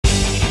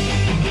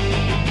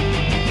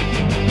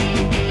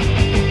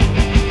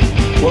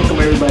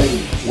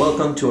everybody,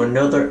 welcome to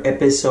another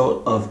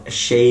episode of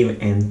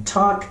Shave and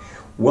Talk.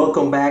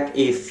 Welcome back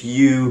if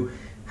you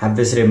have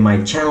visited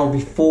my channel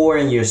before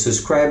and you're a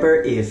subscriber.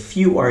 If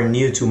you are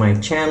new to my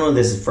channel,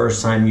 this is the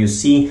first time you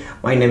see,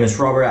 my name is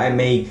Robert. I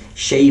make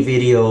shave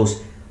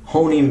videos,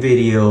 honing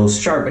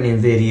videos,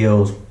 sharpening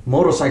videos,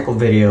 motorcycle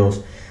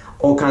videos,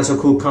 all kinds of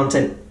cool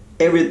content,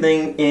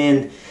 everything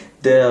in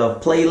the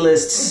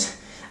playlists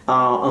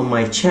on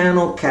my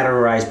channel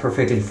categorized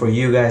perfectly for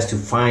you guys to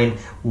find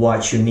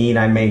what you need.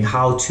 I make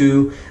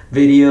how-to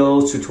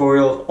videos,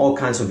 tutorials, all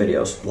kinds of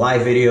videos,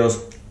 live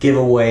videos,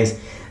 giveaways.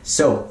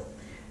 So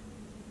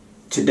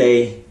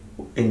today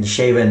in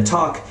Shave and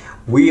Talk,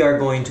 we are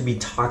going to be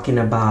talking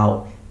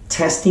about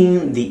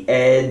testing the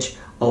edge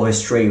of a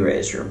straight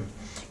razor.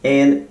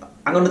 And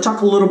I'm going to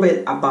talk a little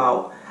bit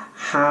about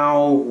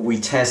how we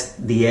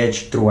test the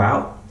edge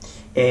throughout.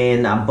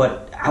 And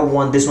but I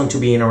want this one to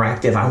be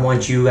interactive. I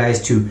want you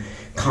guys to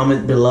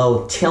comment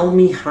below. Tell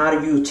me, how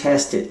do you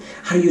test it?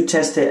 How do you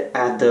test it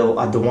at the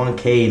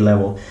 1K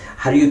level?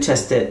 How do you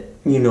test it,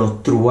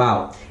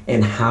 throughout?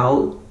 And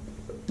how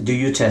do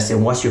you test it?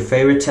 What's your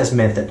favorite test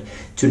method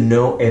to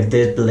know if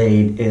this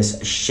blade is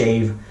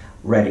shave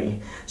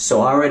ready?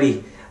 So I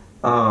already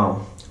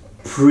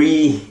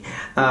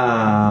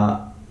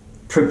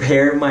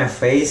prepared my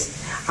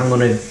face. I'm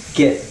gonna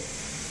get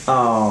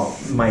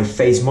my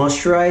face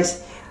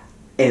moisturized,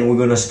 and we're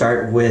gonna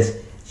start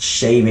with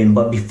shaving.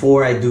 But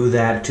before I do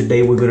that,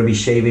 today we're gonna be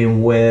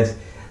shaving with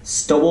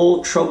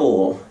Stubble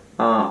Trouble.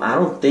 I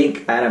don't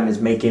think Adam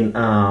is making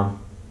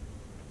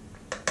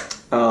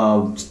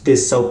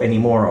this soap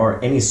anymore,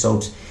 or any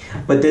soaps,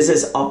 but this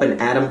is Up and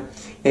Adam,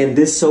 and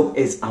this soap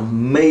is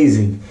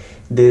amazing.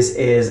 This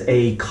is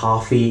a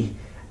coffee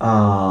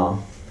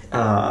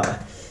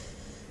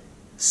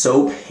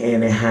soap,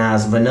 and it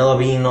has vanilla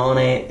bean on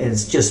it.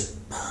 It's just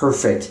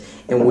perfect,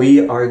 and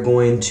we are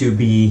going to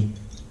be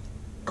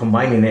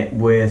combining it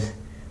with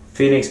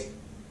Phoenix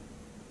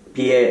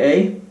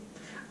PAA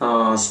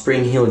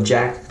Spring Heel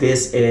Jack.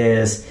 This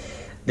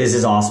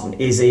is awesome.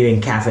 It's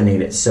even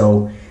caffeinated,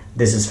 so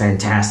this is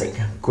fantastic.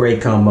 Great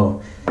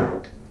combo.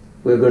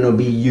 We're gonna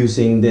be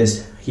using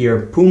this here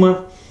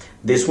Puma.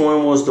 This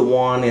one was the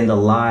one in the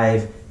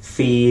live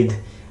feed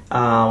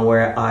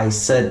where I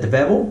set the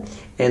bevel,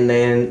 and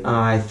then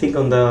I think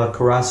on the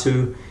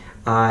Karasu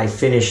I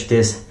finished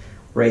this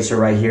razor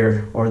right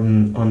here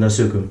on the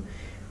Suku.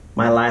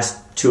 My last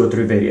 2 or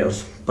 3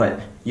 videos, but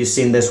you've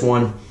seen this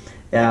one.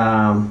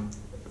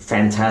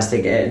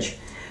 Fantastic edge.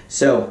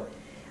 So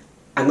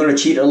I'm gonna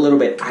cheat a little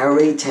bit. I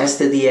already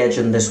tested the edge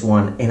on this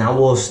one, and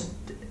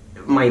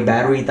my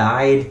battery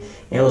died,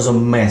 and it was a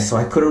mess, so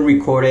I couldn't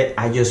record it.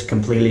 I just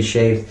completely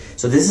shaved.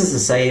 So this is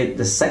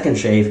the second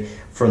shave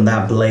from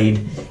that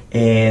blade,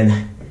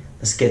 and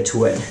let's get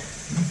to it.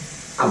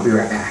 I'll be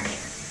right back.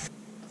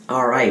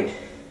 All right,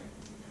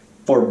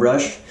 for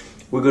brush,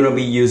 we're gonna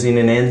be using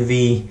an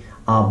NV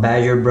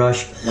Badger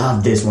brush.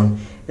 Love this one.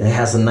 It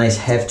has a nice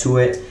heft to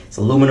it. It's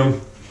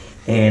aluminum,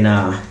 and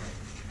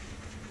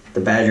the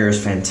Badger is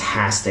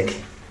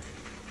fantastic.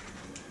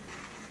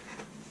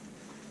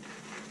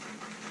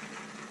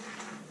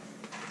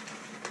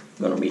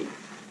 I'm gonna be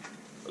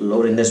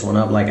loading this one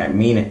up like I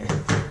mean it.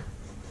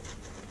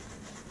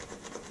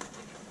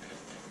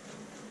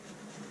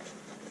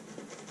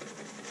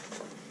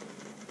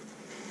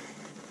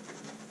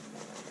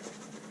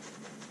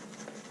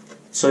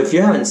 So if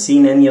you haven't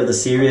seen any of the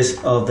series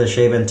of the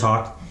Shave and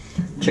Talk,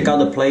 check out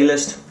the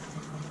playlist.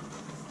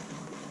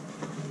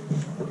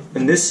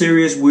 In this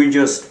series, we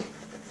just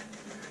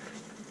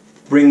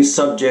bring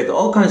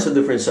all kinds of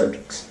different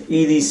subjects.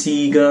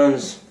 EDC,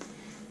 guns,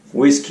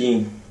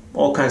 whiskey,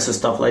 all kinds of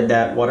stuff like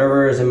that.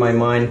 Whatever is in my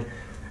mind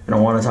and I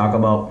want to talk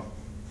about.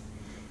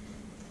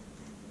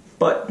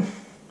 But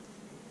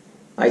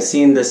I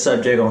seen this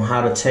subject on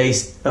how to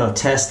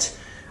test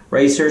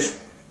razors.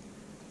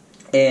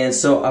 And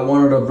so I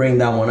wanted to bring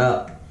that one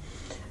up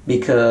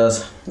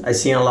because I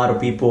see a lot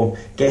of people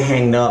get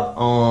hanged up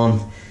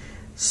on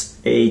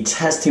a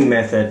testing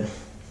method.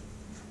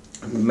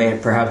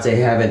 Perhaps they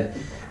haven't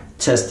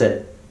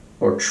tested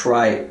or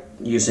tried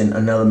using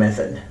another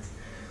method.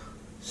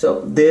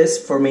 So this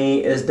for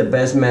me is the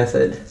best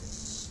method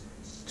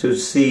to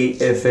see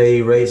if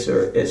a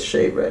razor is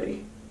shave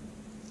ready.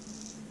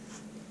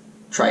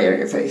 Try it on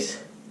your face.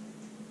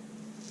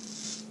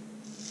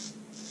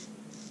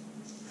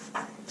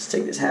 Let's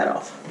take this hat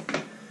off.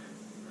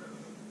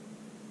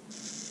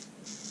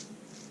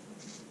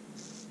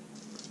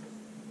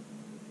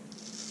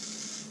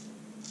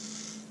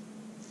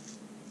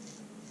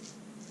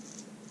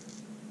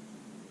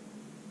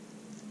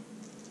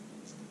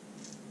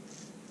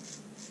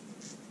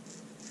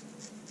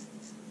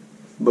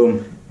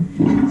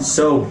 Boom.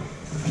 So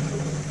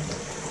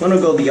I'm gonna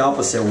go the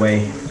opposite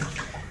way.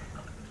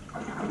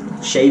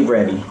 Shave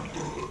ready.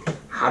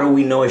 How do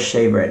we know it's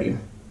shave ready?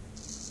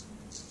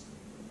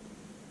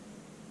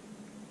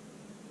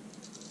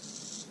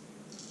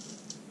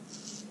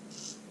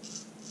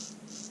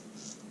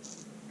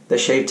 The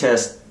shave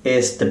test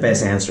is the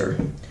best answer,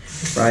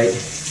 right?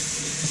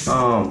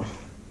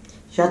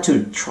 You have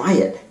to try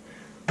it.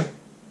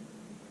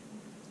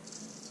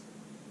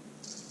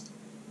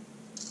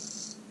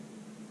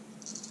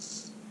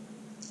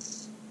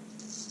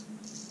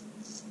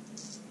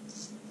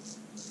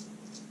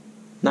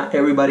 Not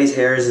everybody's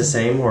hair is the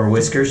same, or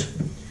whiskers.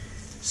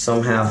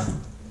 Some have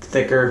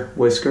thicker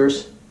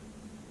whiskers.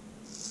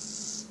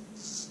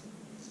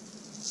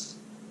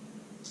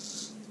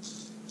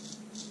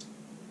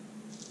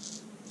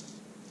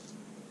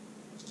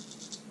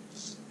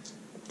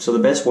 So the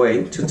best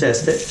way to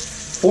test it,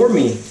 for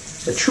me,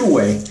 the true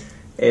way,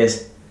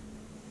 is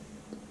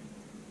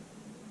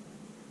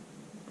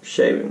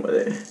shaving with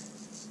it.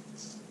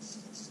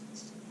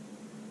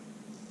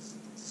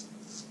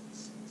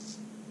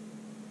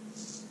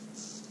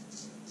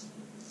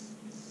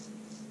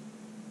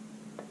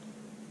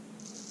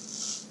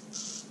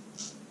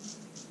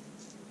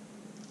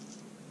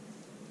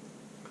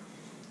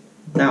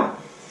 Now,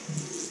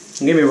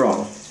 don't get me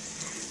wrong,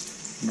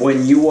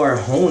 when you are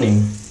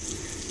honing,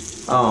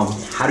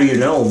 how do you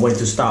know when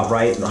to stop,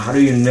 right? How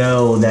do you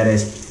know that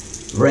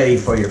it's ready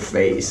for your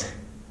face?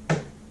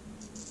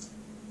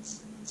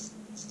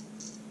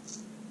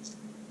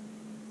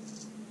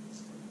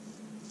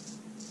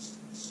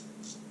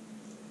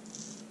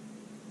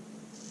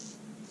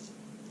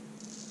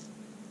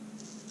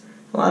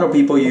 A lot of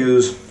people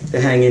use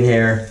the hanging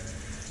hair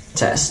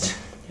test.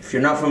 If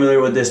you're not familiar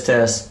with this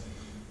test,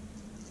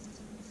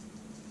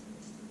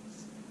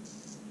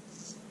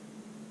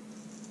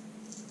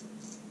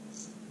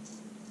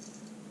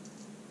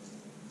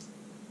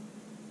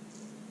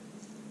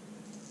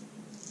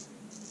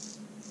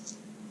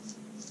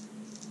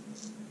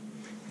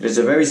 it is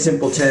a very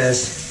simple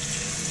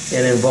test.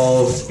 It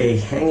involves a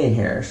hanging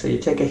hair. So you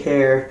take a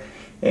hair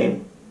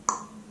and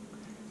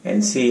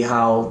see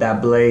how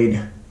that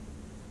blade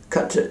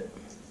cuts it.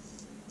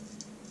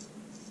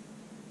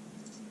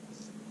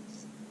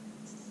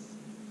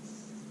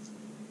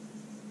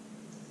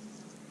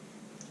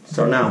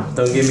 So now,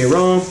 don't get me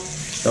wrong,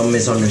 don't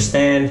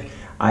misunderstand.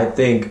 I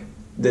think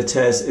the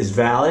test is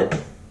valid.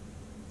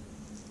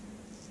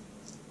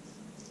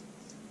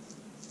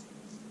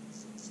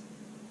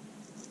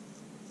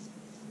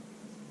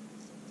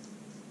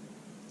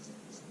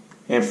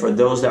 And for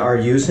those that are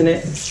using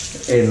it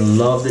and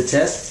love the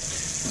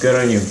test, good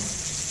on you.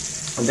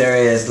 There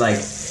is like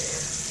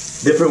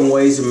different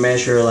ways to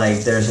measure, like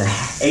there's a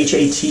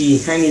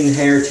HAT, hanging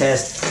hair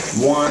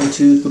test, 1,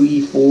 2,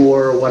 3,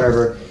 4,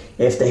 whatever.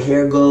 If the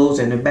hair goes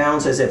and it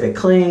bounces, if it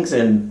clings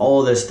and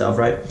all this stuff,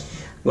 right?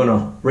 I'm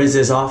gonna rinse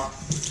this off.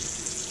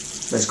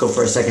 Let's go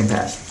for a second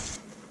pass.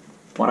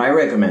 What I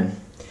recommend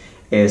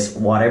is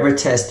whatever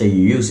test that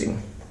you're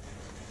using,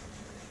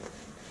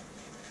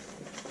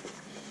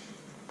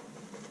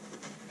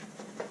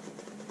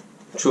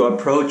 to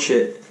approach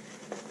it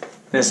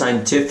in a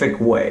scientific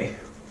way.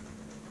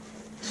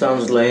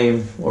 Sounds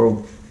lame or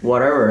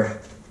whatever,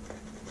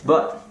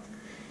 but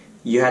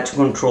you have to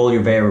control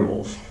your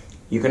variables.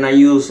 You cannot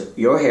use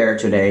your hair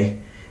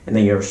today and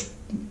then your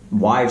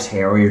wife's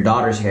hair or your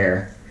daughter's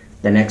hair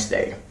the next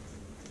day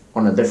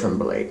on a different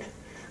blade,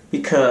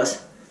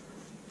 because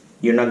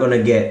you're not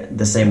gonna get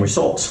the same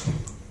results.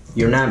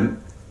 You're not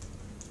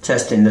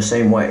testing the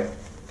same way.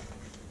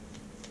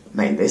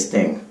 Man, this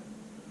thing,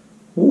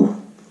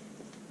 ooh,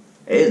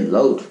 it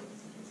loads.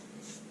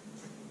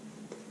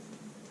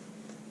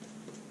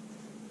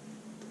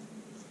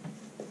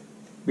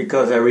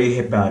 Because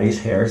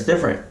everybody's hair is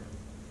different.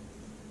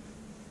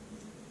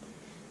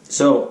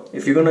 So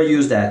if you're gonna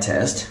use that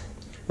test,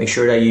 make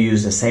sure that you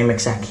use the same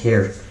exact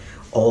hair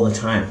all the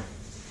time.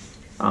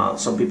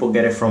 Some people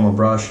get it from a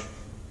brush.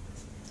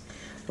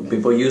 Some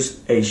people use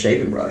a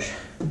shaving brush.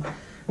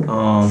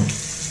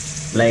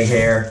 Leg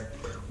hair,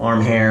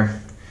 arm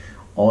hair,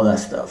 all that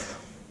stuff.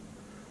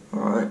 All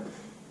right.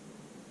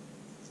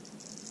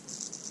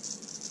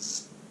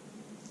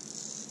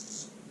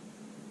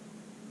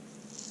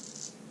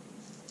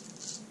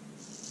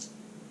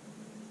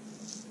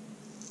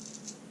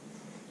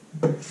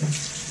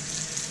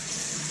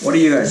 What do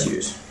you guys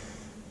use?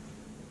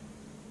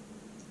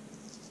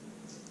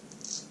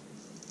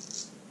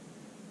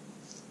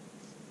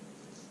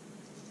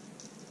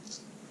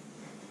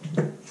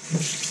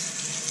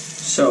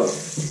 So,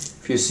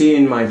 if you see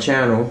in my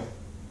channel,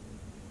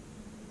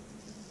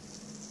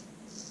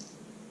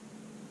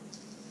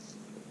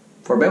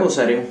 for bevel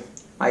setting,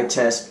 I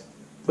test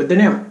with the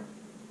nail.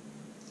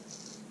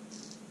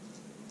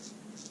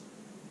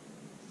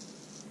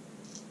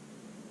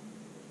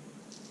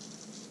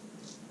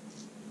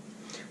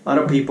 A lot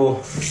of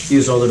people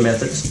use other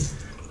methods.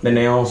 The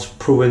nail's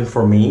proven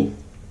for me.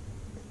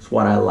 It's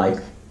what I like.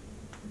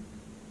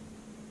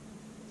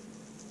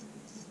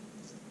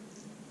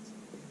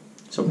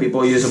 Some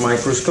people use a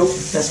microscope.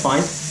 That's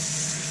fine.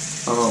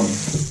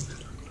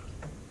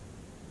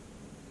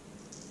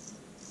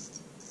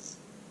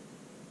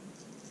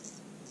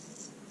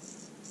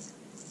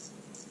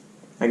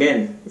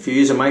 Again, if you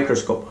use a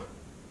microscope,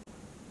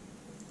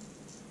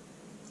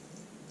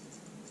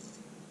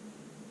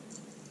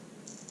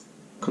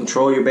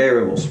 control your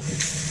variables.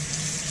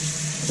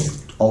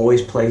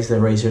 always place the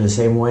razor the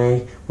same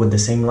way with the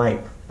same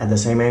light at the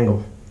same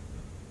angle.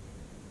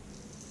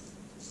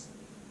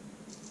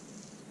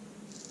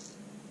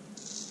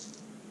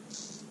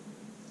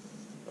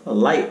 A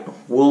light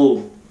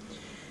will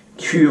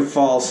give you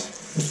false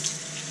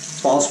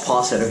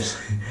positives.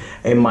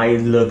 It might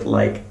look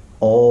like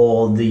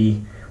all the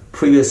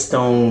previous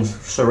stone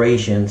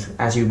serrations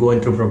as you're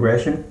going through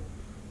progression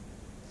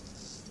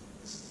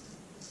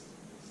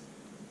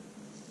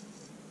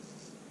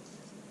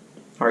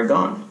are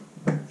gone.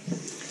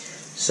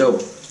 So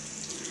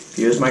if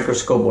you use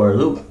microscope or a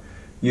loupe,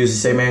 use the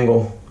same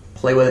angle,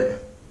 play with it.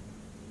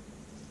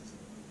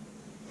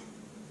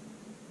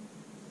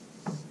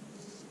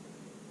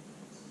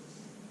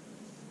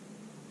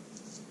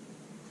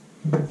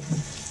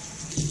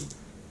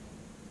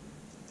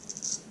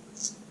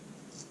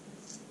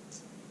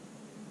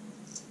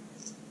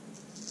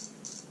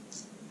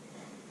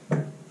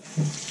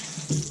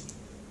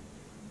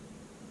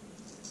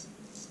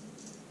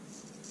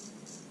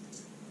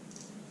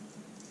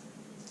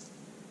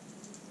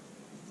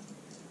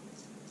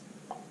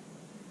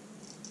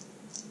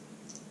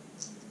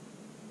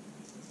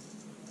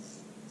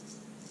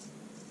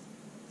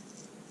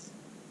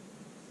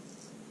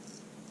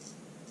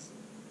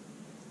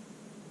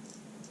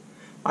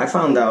 I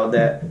found out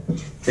that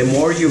the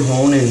more you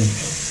hone,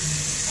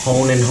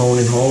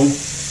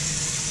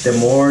 the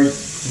more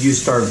you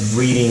start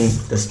reading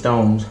the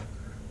stones,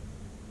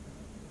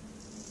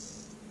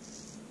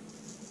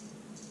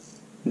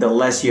 the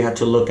less you have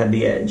to look at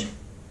the edge.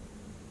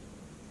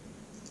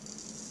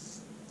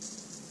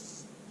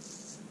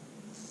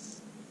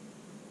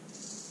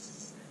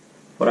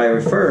 What I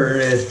refer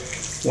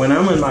is when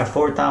I'm in my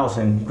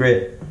 4000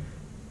 grit,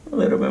 a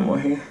little bit more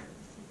here.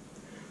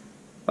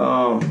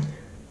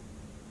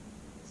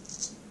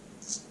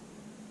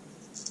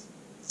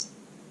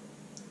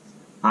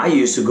 I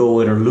used to go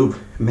with a loupe,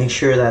 make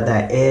sure that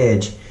that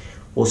edge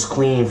was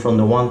clean from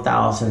the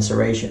 1000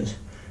 serrations.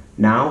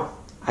 Now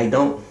I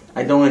don't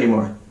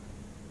anymore,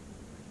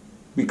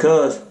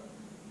 because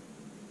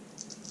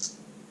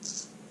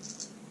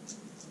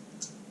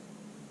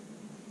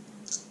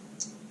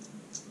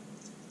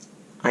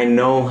I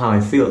know how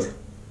it feels.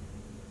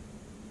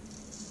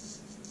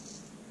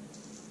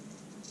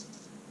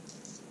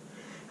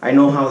 I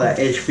know how that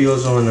edge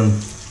feels on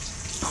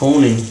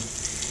honing.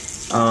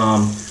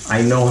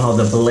 I know how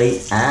the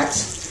blade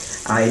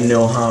acts. I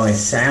know how it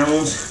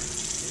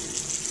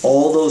sounds.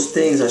 All those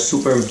things are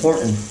super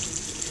important.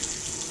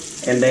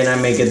 And then I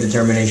make a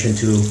determination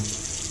to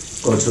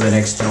go to the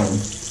next stone.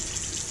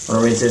 I'm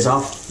gonna rinse this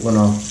off. I'm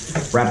gonna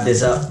wrap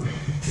this up.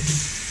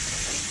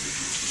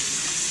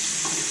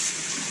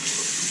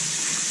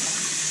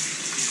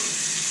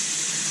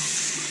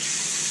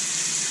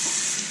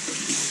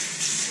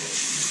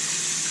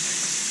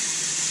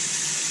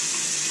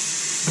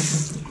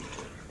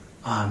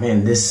 Oh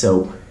man, this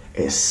soap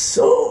is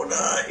so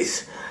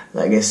nice.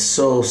 Like, it's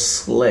so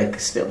slick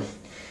still.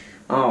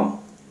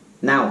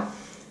 Now,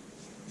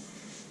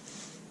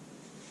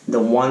 the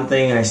one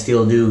thing I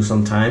still do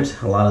sometimes,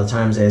 a lot of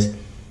times, is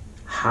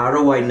how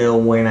do I know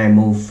when I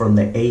move from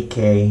the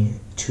 8K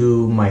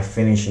to my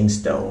finishing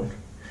stone?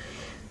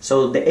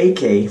 So the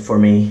 8K for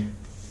me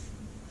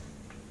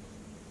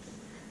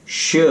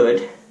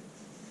should,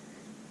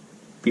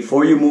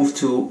 before you move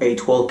to a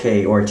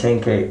 12K or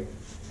 10K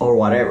or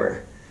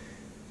whatever,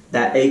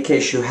 that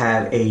 8K should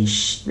have a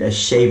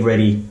shave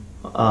ready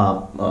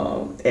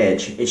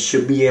edge. It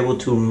should be able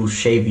to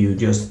shave you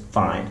just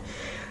fine.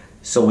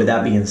 So with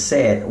that being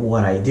said,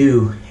 what I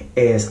do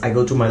is I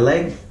go to my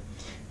leg,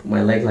 put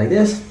my leg like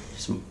this,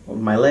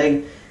 my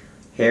leg,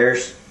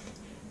 hairs,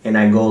 and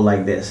I go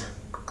like this,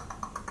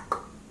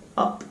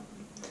 up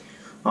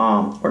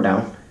or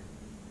down.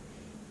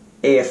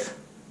 If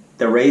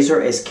the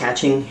razor is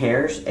catching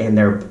hairs and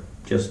they're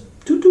just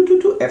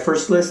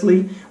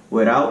effortlessly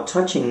without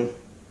touching,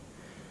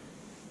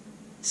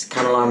 it's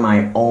kind of like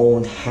my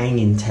own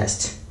hanging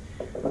test.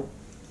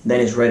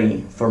 Then it's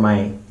ready for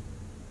my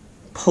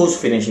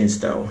post-finishing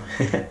stone,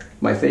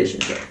 my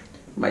finishing stone,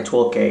 my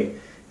 12K,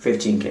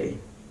 15K,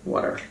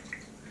 whatever.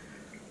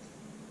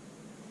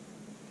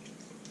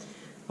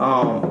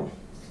 I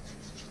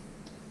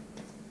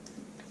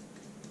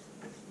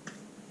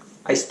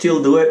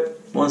still do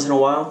it once in a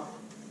while.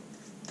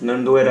 I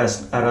don't do it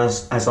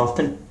as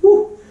often.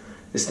 Woo!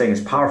 This thing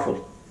is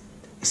powerful.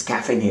 It's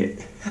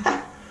caffeinated.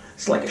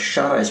 It's like a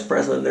shot of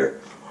espresso in there.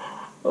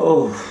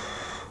 Oh.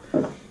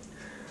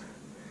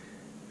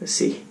 Let's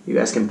see. You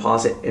guys can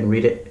pause it and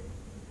read it.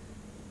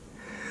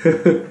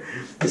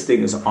 This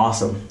thing is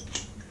awesome.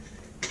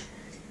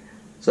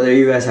 So there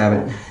you guys have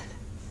it.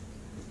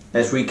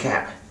 Let's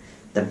recap.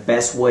 The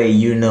best way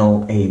you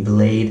know a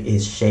blade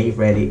is shave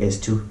ready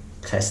is to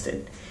test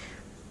it.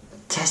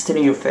 Test it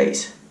in your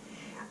face.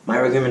 My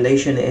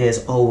recommendation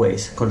is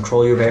always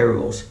control your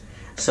variables.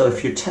 So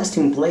if you're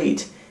testing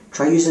blades,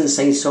 try using the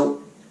same soap,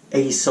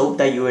 a soap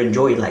that you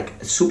enjoy, like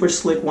a super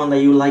slick one that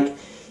you like,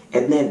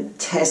 and then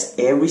test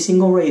every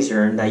single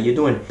razor that you're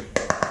doing.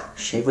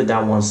 Shave with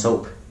that one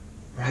soap,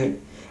 right?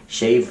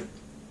 Shave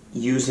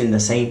using the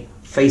same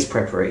face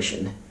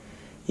preparation.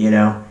 You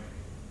know,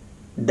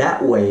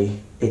 that way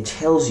it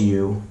tells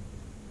you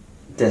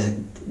that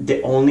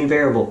the only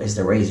variable is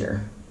the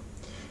razor,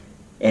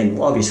 and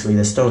obviously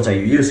the stones that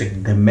you're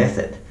using, the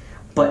method.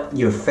 But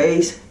your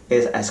face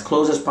is as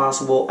close as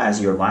possible as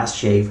your last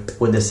shave,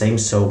 with the same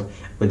soap,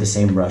 with the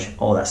same brush,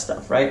 all that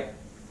stuff, right?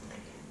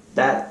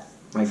 That,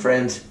 my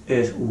friends,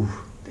 is, ooh,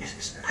 this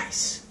is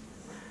nice.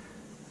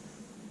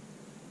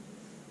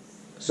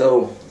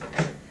 So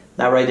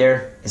that right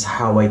there is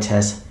how I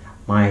test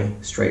my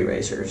straight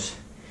razors.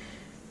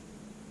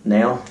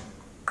 Now,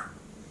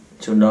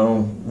 to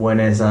know when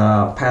it's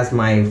past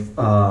my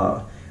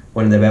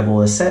when the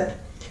bevel is set,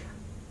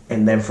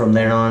 and then from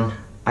there on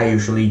I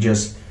usually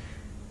just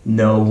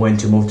know when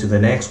to move to the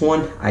next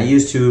one. I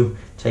used to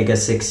take a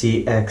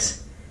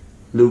 60x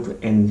loop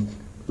and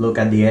look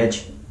at the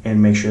edge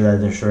and make sure that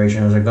the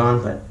serrations are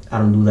gone, but I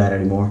don't do that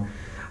anymore.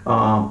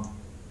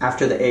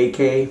 After the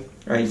AK,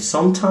 right,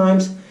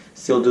 sometimes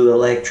still do the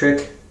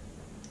electric.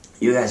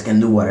 You guys can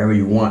do whatever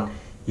you want.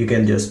 You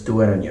can just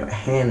do it on your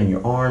hand, on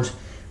your arms,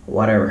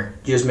 whatever.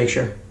 Just make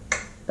sure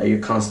that you're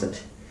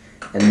constant.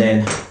 And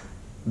then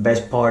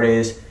best part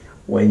is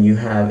when you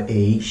have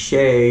a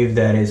shave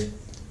that is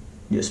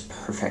just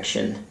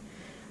perfection.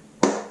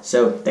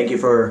 So thank you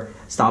for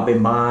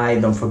stopping by.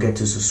 Don't forget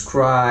to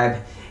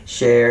subscribe,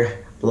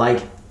 share,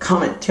 like,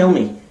 comment. Tell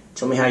me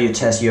how you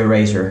test your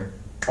razor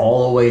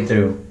all the way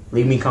through.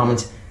 Leave me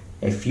comments.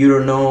 If you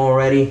don't know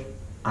already,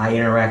 I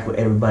interact with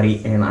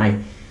everybody, and I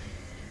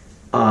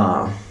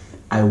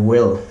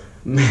will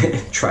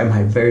try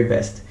my very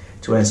best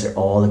to answer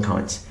all the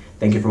comments.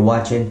 Thank you for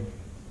watching.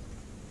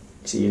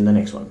 See you in the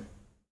next one.